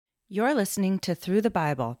You're listening to Through the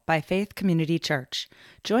Bible by Faith Community Church.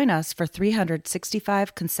 Join us for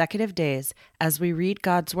 365 consecutive days as we read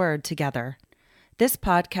God's Word together. This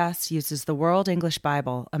podcast uses the World English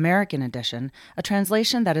Bible, American Edition, a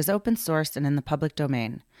translation that is open source and in the public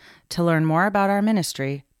domain. To learn more about our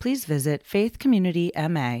ministry, please visit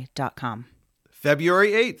faithcommunityma.com.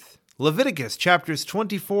 February 8th, Leviticus chapters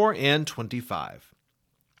 24 and 25.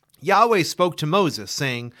 Yahweh spoke to Moses,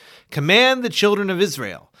 saying, "Command the children of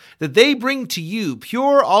Israel that they bring to you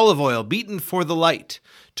pure olive oil beaten for the light,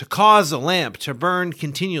 to cause a lamp to burn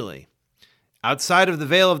continually. Outside of the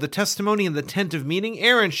veil of the testimony in the tent of meeting,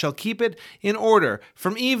 Aaron shall keep it in order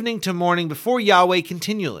from evening to morning before Yahweh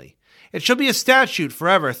continually. It shall be a statute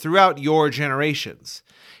forever throughout your generations.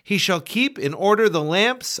 He shall keep in order the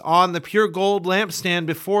lamps on the pure gold lampstand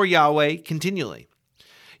before Yahweh continually.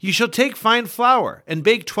 You shall take fine flour and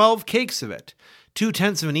bake 12 cakes of it.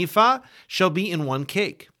 2/10 of an ephah shall be in one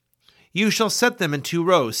cake. You shall set them in 2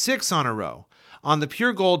 rows, 6 on a row, on the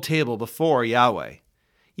pure gold table before Yahweh.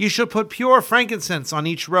 You shall put pure frankincense on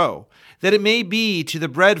each row, that it may be to the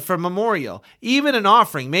bread for memorial, even an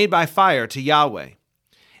offering made by fire to Yahweh.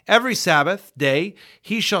 Every Sabbath day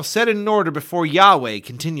he shall set it in order before Yahweh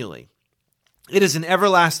continually. It is an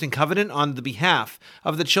everlasting covenant on the behalf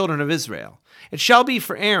of the children of Israel. It shall be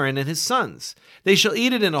for Aaron and his sons. They shall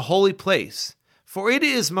eat it in a holy place, for it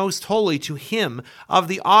is most holy to him of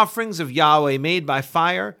the offerings of Yahweh made by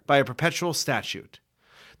fire by a perpetual statute.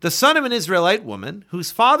 The son of an Israelite woman,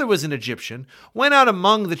 whose father was an Egyptian, went out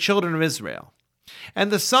among the children of Israel.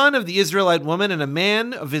 And the son of the Israelite woman and a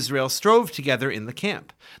man of Israel strove together in the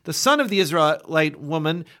camp. The son of the Israelite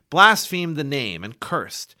woman blasphemed the name and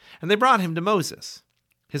cursed, and they brought him to Moses.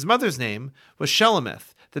 His mother's name was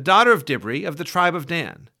Shelemith, the daughter of Dibri of the tribe of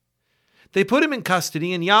Dan. They put him in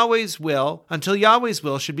custody in Yahweh's will until Yahweh's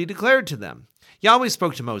will should be declared to them. Yahweh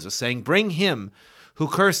spoke to Moses, saying, "Bring him who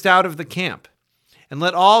cursed out of the camp, and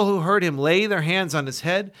let all who heard him lay their hands on his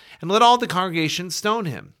head, and let all the congregation stone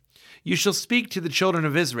him. You shall speak to the children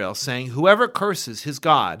of Israel, saying, Whoever curses his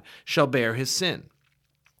God shall bear his sin.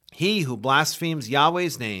 He who blasphemes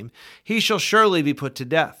Yahweh's name, he shall surely be put to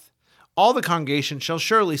death. All the congregation shall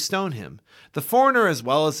surely stone him. The foreigner as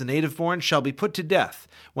well as the native-born shall be put to death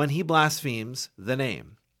when he blasphemes the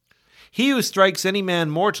name. He who strikes any man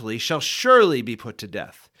mortally shall surely be put to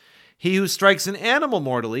death. He who strikes an animal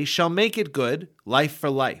mortally shall make it good, life for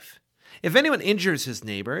life. If anyone injures his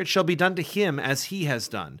neighbor, it shall be done to him as he has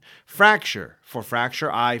done. Fracture for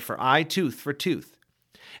fracture, eye for eye, tooth for tooth.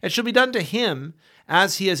 It shall be done to him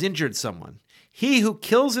as he has injured someone. He who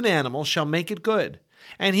kills an animal shall make it good,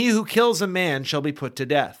 and he who kills a man shall be put to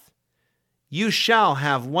death. You shall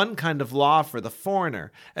have one kind of law for the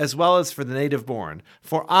foreigner as well as for the native-born,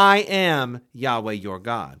 for I am Yahweh your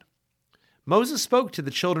God." Moses spoke to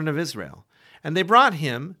the children of Israel, and they brought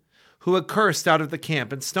him who had cursed out of the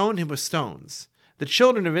camp and stoned him with stones. The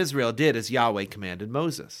children of Israel did as Yahweh commanded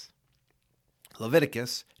Moses.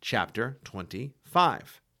 Leviticus chapter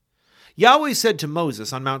 25. Yahweh said to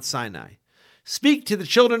Moses on Mount Sinai, "Speak to the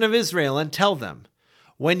children of Israel and tell them,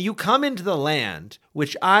 when you come into the land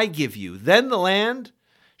which I give you, then the land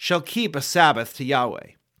shall keep a Sabbath to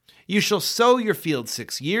Yahweh. You shall sow your field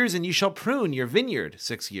 6 years, and you shall prune your vineyard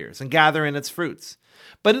 6 years, and gather in its fruits.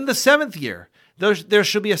 But in the 7th year there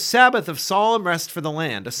shall be a Sabbath of solemn rest for the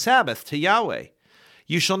land, a Sabbath to Yahweh.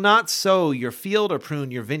 You shall not sow your field or prune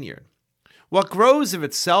your vineyard. What grows of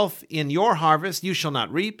itself in your harvest you shall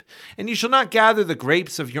not reap, and you shall not gather the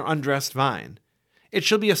grapes of your undressed vine. It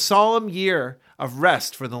shall be a solemn year of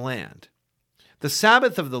rest for the land. The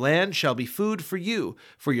Sabbath of the land shall be food for you,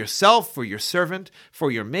 for yourself, for your servant, for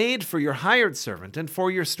your maid, for your hired servant, and for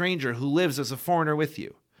your stranger who lives as a foreigner with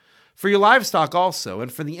you. For your livestock also,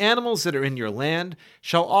 and for the animals that are in your land,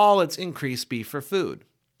 shall all its increase be for food.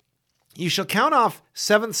 You shall count off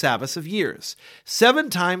 7 Sabbaths of years, 7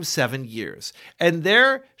 times 7 years, and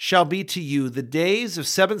there shall be to you the days of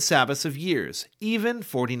 7 Sabbaths of years, even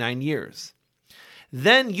 49 years.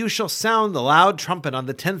 Then you shall sound the loud trumpet on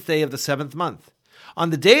the 10th day of the 7th month. On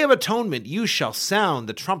the day of atonement you shall sound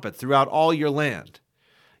the trumpet throughout all your land.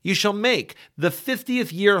 You shall make the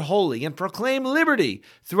 50th year holy and proclaim liberty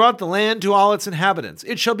throughout the land to all its inhabitants.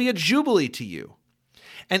 It shall be a jubilee to you.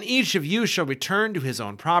 And each of you shall return to his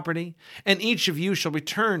own property, and each of you shall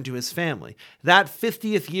return to his family. That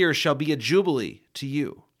 50th year shall be a jubilee to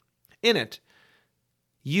you. In it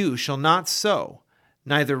you shall not sow,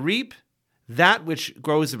 neither reap that which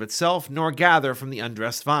grows of itself, nor gather from the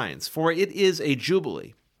undressed vines, for it is a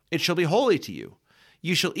jubilee. It shall be holy to you.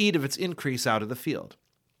 You shall eat of its increase out of the field.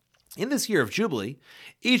 In this year of Jubilee,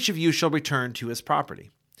 each of you shall return to his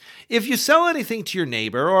property. If you sell anything to your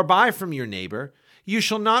neighbor or buy from your neighbor, you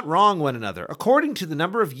shall not wrong one another. According to the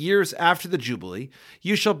number of years after the Jubilee,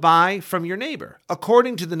 you shall buy from your neighbor.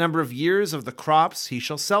 According to the number of years of the crops, he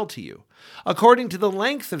shall sell to you. According to the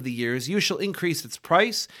length of the years, you shall increase its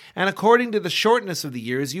price, and according to the shortness of the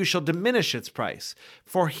years, you shall diminish its price.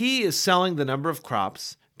 For he is selling the number of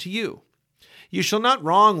crops to you. You shall not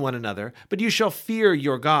wrong one another, but you shall fear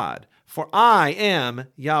your God, for I am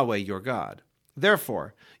Yahweh your God.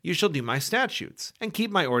 Therefore, you shall do my statutes, and keep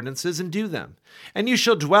my ordinances, and do them, and you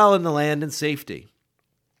shall dwell in the land in safety.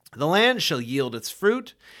 The land shall yield its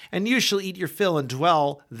fruit, and you shall eat your fill and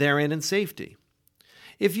dwell therein in safety.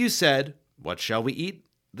 If you said, What shall we eat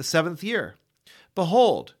the 7th year?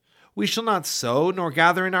 Behold, we shall not sow nor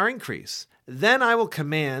gather in our increase. Then I will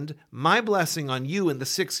command my blessing on you in the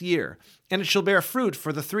 6th year, and it shall bear fruit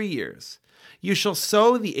for the 3 years. You shall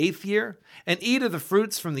sow the 8th year, and eat of the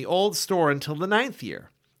fruits from the old store until the 9th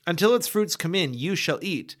year. Until its fruits come in, you shall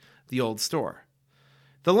eat the old store.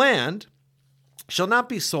 The land shall not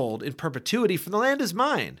be sold in perpetuity, for the land is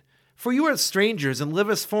mine. For you are strangers and live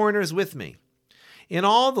as foreigners with me. In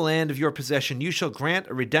all the land of your possession you shall grant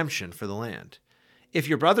a redemption for the land. If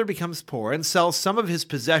your brother becomes poor and sells some of his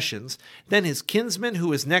possessions, then his kinsman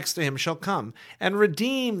who is next to him shall come and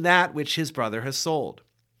redeem that which his brother has sold.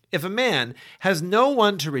 If a man has no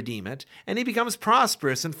one to redeem it, and he becomes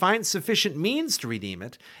prosperous and finds sufficient means to redeem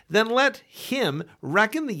it, then let him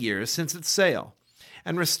reckon the years since its sale,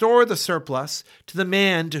 and restore the surplus to the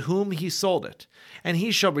man to whom he sold it, and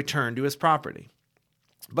he shall return to his property.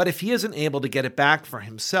 But if he isn't able to get it back for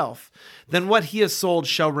himself, then what he has sold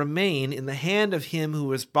shall remain in the hand of him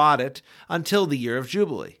who has bought it until the year of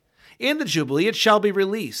Jubilee. In the Jubilee it shall be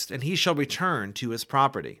released, and he shall return to his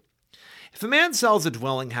property. If a man sells a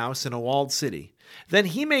dwelling house in a walled city, then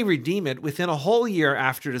he may redeem it within a whole year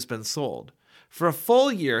after it has been sold. For a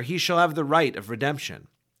full year he shall have the right of redemption.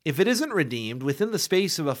 If it isn't redeemed within the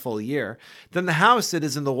space of a full year, then the house that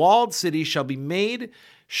is in the walled city shall be made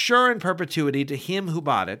sure in perpetuity to him who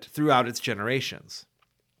bought it throughout its generations.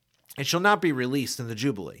 It shall not be released in the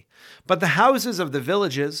Jubilee. But the houses of the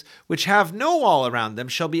villages which have no wall around them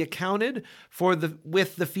shall be accounted for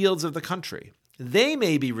with the fields of the country. They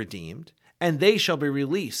may be redeemed, and they shall be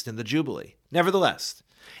released in the Jubilee. Nevertheless,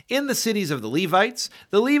 in the cities of the Levites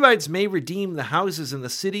may redeem the houses in the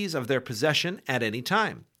cities of their possession at any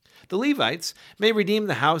time. The Levites may redeem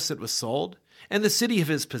the house that was sold, and the city of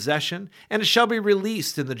his possession, and it shall be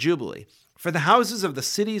released in the Jubilee. For the houses of the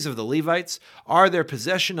cities of the Levites are their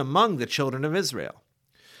possession among the children of Israel.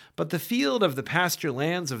 But the field of the pasture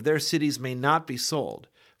lands of their cities may not be sold,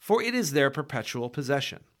 for it is their perpetual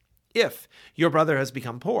possession. If your brother has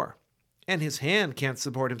become poor, and his hand can't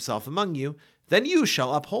support himself among you, then you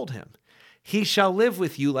shall uphold him. He shall live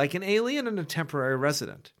with you like an alien and a temporary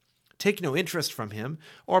resident. Take no interest from him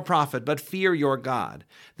or profit, but fear your God,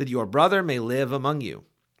 that your brother may live among you.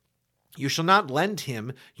 You shall not lend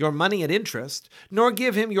him your money at interest, nor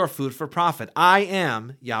give him your food for profit. I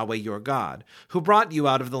am Yahweh your God, who brought you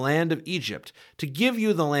out of the land of Egypt, to give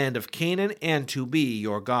you the land of Canaan and to be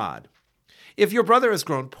your God. If your brother has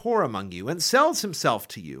grown poor among you and sells himself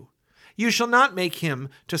to you, you shall not make him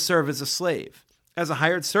to serve as a slave. As a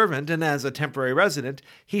hired servant and as a temporary resident,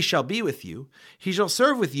 he shall be with you. He shall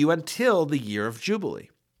serve with you until the year of Jubilee.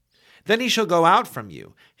 Then he shall go out from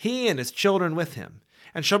you, he and his children with him,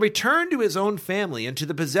 and shall return to his own family and to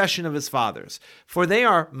the possession of his fathers, for they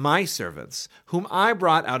are my servants, whom I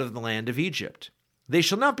brought out of the land of Egypt. They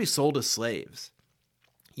shall not be sold as slaves.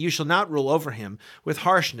 You shall not rule over him with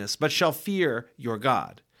harshness, but shall fear your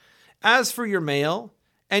God. As for your male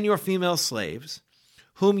and your female slaves,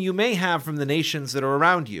 whom you may have from the nations that are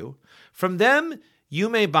around you, from them you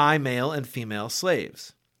may buy male and female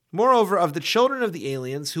slaves. Moreover, of the children of the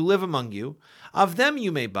aliens who live among you, of them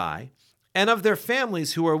you may buy, and of their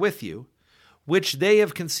families who are with you, which they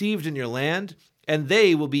have conceived in your land, and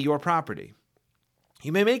they will be your property.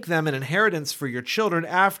 You may make them an inheritance for your children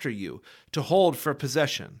after you, to hold for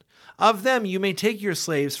possession. Of them you may take your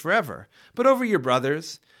slaves forever, but over your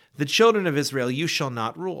brothers, the children of Israel, you shall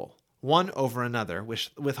not rule, one over another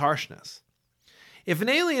with harshness. If an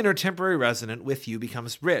alien or temporary resident with you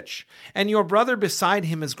becomes rich, and your brother beside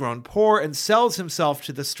him has grown poor and sells himself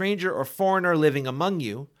to the stranger or foreigner living among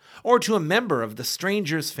you, or to a member of the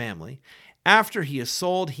stranger's family, after he is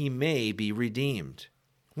sold, he may be redeemed.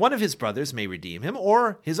 One of his brothers may redeem him,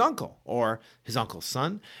 or his uncle's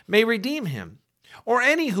son may redeem him, or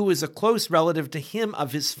any who is a close relative to him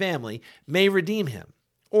of his family may redeem him,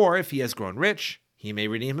 or if he has grown rich, he may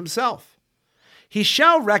redeem himself. He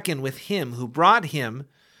shall reckon with him who bought him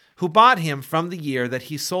from the year that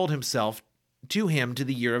he sold himself to him to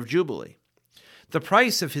the year of Jubilee. The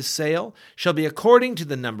price of his sale shall be according to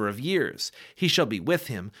the number of years. He shall be with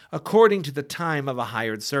him according to the time of a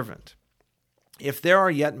hired servant. If there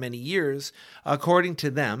are yet many years, according to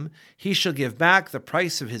them, he shall give back the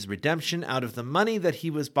price of his redemption out of the money that he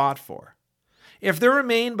was bought for. If there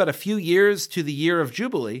remain but a few years to the year of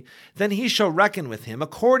Jubilee, then he shall reckon with him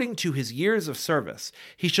according to his years of service.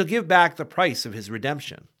 He shall give back the price of his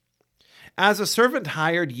redemption. As a servant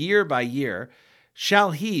hired year by year, shall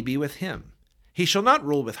he be with him. He shall not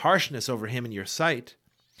rule with harshness over him in your sight.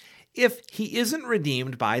 If he isn't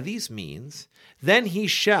redeemed by these means, then he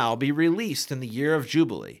shall be released in the year of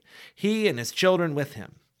Jubilee, he and his children with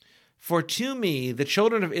him. For to me the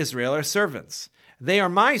children of Israel are servants. They are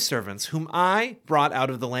my servants, whom I brought out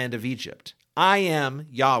of the land of Egypt. I am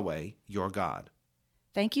Yahweh, your God.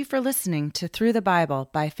 Thank you for listening to Through the Bible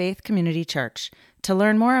by Faith Community Church. To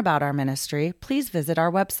learn more about our ministry, please visit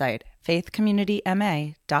our website,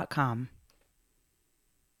 faithcommunityma.com.